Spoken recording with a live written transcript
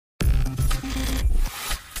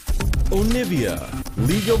Onivia,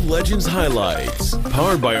 League of Legends highlights,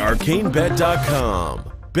 powered by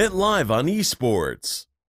ArcaneBet.com. Bet live on esports.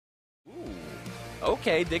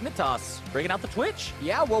 Okay, Dignitas bringing out the Twitch.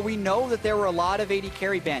 Yeah, well, we know that there were a lot of 80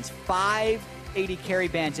 carry bans, 5 80 carry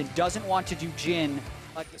bans, and doesn't want to do Jhin.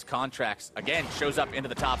 His contracts, again, shows up into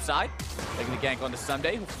the top side. Taking the gank onto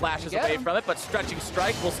Sunday, who flashes away from it, but stretching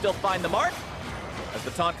strike will still find the mark. As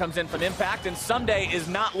the taunt comes in from Impact, and Sunday is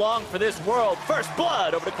not long for this world. First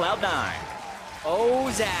blood over to Cloud9. Oh,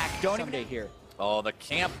 Zach, don't even here. Oh, the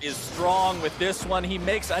camp is strong with this one. He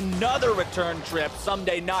makes another return trip.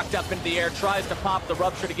 Someday knocked up into the air, tries to pop the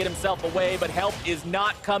rupture to get himself away, but help is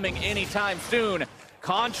not coming anytime soon.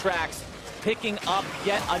 Contracts picking up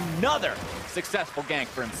yet another successful gank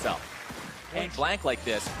for himself. Point blank like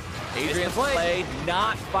this. Adrian's play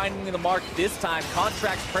not finding the mark this time.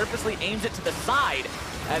 Contracts purposely aims it to the side.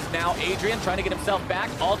 As now Adrian trying to get himself back.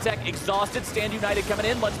 Altec exhausted. Stand United coming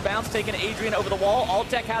in. Let's bounce, taking Adrian over the wall.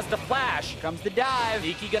 Altec has to flash. Comes the dive.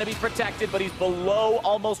 Iki gonna be protected, but he's below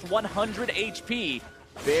almost 100 HP.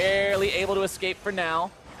 Barely able to escape for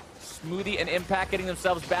now. Smoothie and Impact getting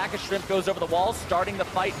themselves back as Shrimp goes over the wall, starting the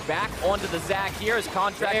fight back onto the Zac here as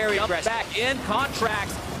Contracts jumps back in.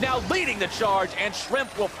 Contracts now leading the charge, and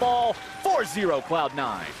Shrimp will fall 4-0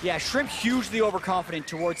 Cloud9. Yeah, Shrimp hugely overconfident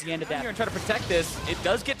towards the end of that. Here and try to protect this. It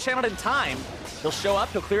does get channeled in time. He'll show up,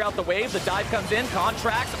 he'll clear out the wave, the dive comes in,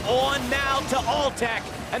 Contracts on now to Altec,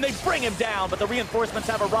 and they bring him down, but the reinforcements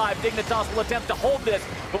have arrived. Dignitas will attempt to hold this,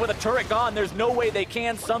 but with a turret gone, there's no way they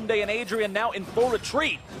can. Someday and Adrian now in full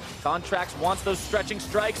retreat. Contracts wants those stretching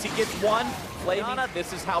strikes, he gets one. Flaviana,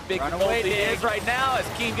 this is how big the wave is right now,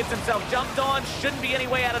 as Keen gets himself jumped on. Shouldn't be any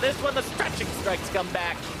way out of this one, the stretching strikes come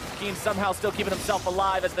back. Keen somehow still keeping himself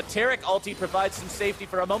alive as the Taric ulti provides some safety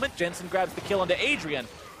for a moment. Jensen grabs the kill onto Adrian,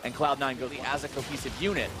 and Cloud9 goes as a cohesive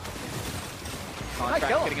unit.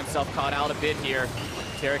 Contract getting himself caught out a bit here.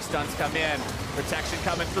 Taric stuns come in. Protection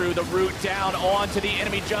coming through. The root down onto the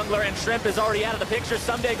enemy jungler, and Shrimp is already out of the picture.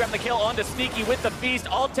 Someday grabbing the kill onto Sneaky with the feast.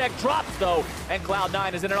 Altec drops though, and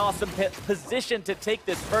Cloud9 is in an awesome position to take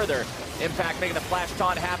this further. Impact making the flash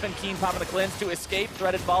taunt happen. Keen popping the cleanse to escape.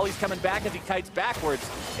 Threaded volleys coming back as he kites backwards.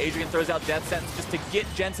 Adrian throws out Death Sentence just to get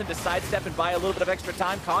Jensen to sidestep and buy a little bit of extra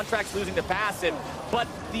time. Contracts losing the passive, but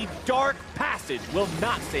the Dark Passage will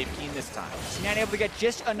not save Keen this time. Not able to get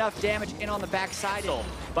just enough damage in on the backside.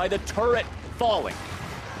 By the turret falling.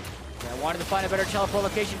 Yeah, wanted to find a better teleport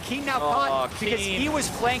location. Keen now caught because he was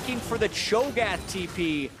flanking for the Cho'Gath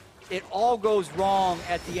TP. It all goes wrong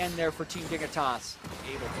at the end there for Team Dignitas.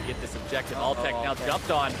 Able to get this objective. Altec now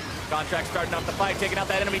jumped on. Contract starting off the fight, taking out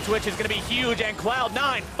that enemy Twitch is going to be huge, and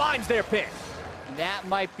Cloud9 finds their pick. And that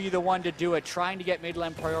might be the one to do it, trying to get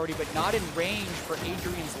mid-lane priority, but not in range for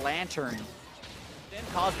Adrian's Lantern. Then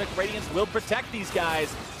Cosmic Radiance will protect these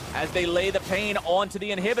guys as they lay the pain onto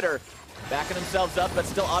the inhibitor. Backing themselves up, but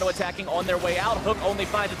still auto-attacking on their way out. Hook only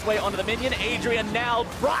finds its way onto the minion. Adrian now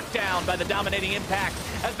brought down by the dominating Impact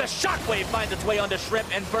as the Shockwave finds its way onto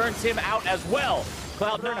Shrimp and burns him out as well.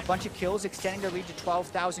 Cloud9 a bunch of kills, extending their lead to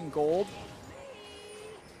 12,000 gold.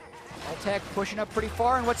 Altec pushing up pretty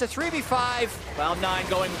far, and what's a 3v5? Cloud9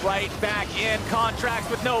 going right back in. Contracts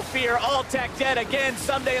with no fear. Altec dead again.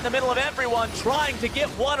 Someday in the middle of everyone, trying to get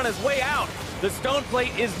one on his way out. The stone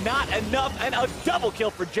plate is not enough, and a double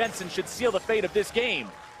kill for Jensen should seal the fate of this game.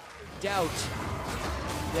 Doubt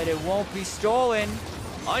that it won't be stolen.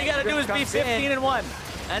 All you gotta do is be 15-1,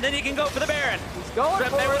 and then you can go for the Baron. He's going for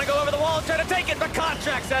it. They were gonna go over the wall and try to take it, but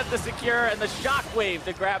Contracts has the secure and the Shockwave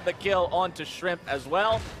to grab the kill onto Shrimp as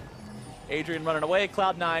well. Adrian running away,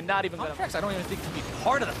 Cloud9 not even Contracts, I don't even think can be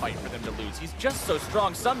part of the fight for them to lose. He's just so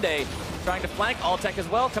strong. Someday trying to flank Altec as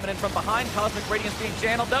well, coming in from behind. Cosmic Radiance being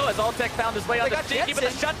channeled though, as Altec found his way onto Sneaky, but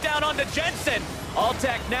the shutdown onto Jensen.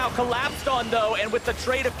 Altec now collapsed on though, and with the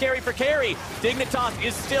trade of carry for carry, Dignitas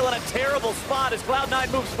is still in a terrible spot as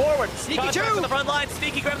Cloud9 moves forward. Sneaky Contracts in the front line,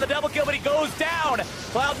 Sneaky grabbing the double kill, but he goes down.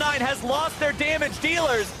 Cloud9 has lost their damage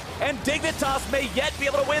dealers, and Dignitas may yet be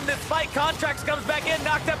able to win this fight. Contracts comes back in,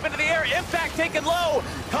 knocked up into the air. Impact taken low.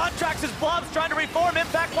 Contracts is blobs trying to reform.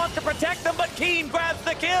 Impact wants to protect them, but Keen grabs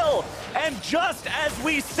the kill. And just as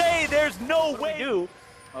we say, there's no way to.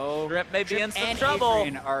 Oh, Shrimp may be in some and trouble.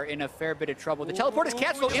 Adrian are in a fair bit of trouble. The teleport is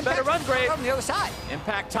canceled. Impact better run, Grave. From the other side.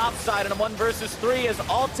 Impact top side in a 1 versus 3 as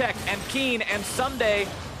Altec and Keen and Someday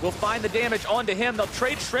will find the damage onto him. They'll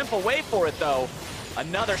trade Shrimp away for it though.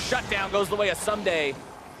 Another shutdown goes the way of Someday,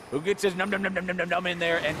 who gets his num in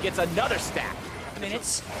there and gets another stack.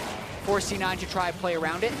 Minutes for C9 to try and play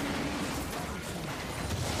around it.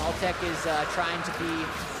 Altec is trying to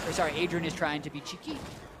be, or sorry, Adrian is trying to be cheeky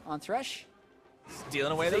on Thresh.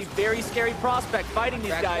 Stealing away those. A very scary prospect fighting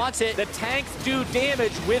these guys. Wants it. The tanks do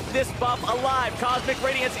damage with this buff alive. Cosmic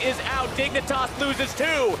Radiance is out. Dignitas loses 2.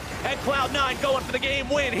 And Cloud9 going for the game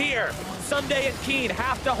win here. Sunday and Keen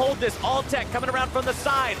have to hold this. Alltech coming around from the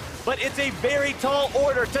side. But it's a very tall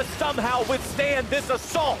order to somehow withstand this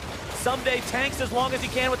assault. Someday tanks as long as he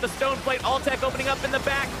can with the stone plate. Alltech opening up in the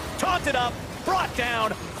back. Taunted up. Brought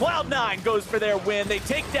down. Cloud9 goes for their win. They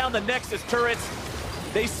take down the Nexus turrets.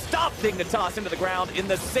 They stopped Dignitas into the ground in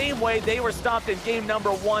the same way they were stopped in game number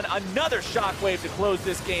 1. Another shockwave to close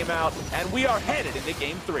this game out, and we are headed into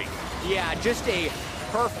game 3. Yeah, just a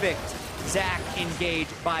perfect Zach engage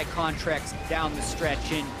by Contrax down the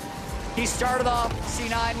stretch. And he started off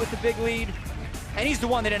C9 with the big lead, and he's the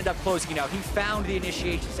one that ended up closing it out. He found the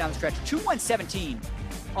initiations down the stretch. 2-1-17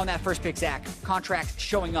 on that first pick, Zach. Contrax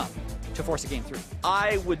showing up to force a game 3.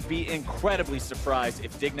 I would be incredibly surprised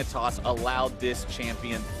if Dignitas allowed this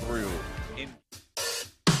champion through.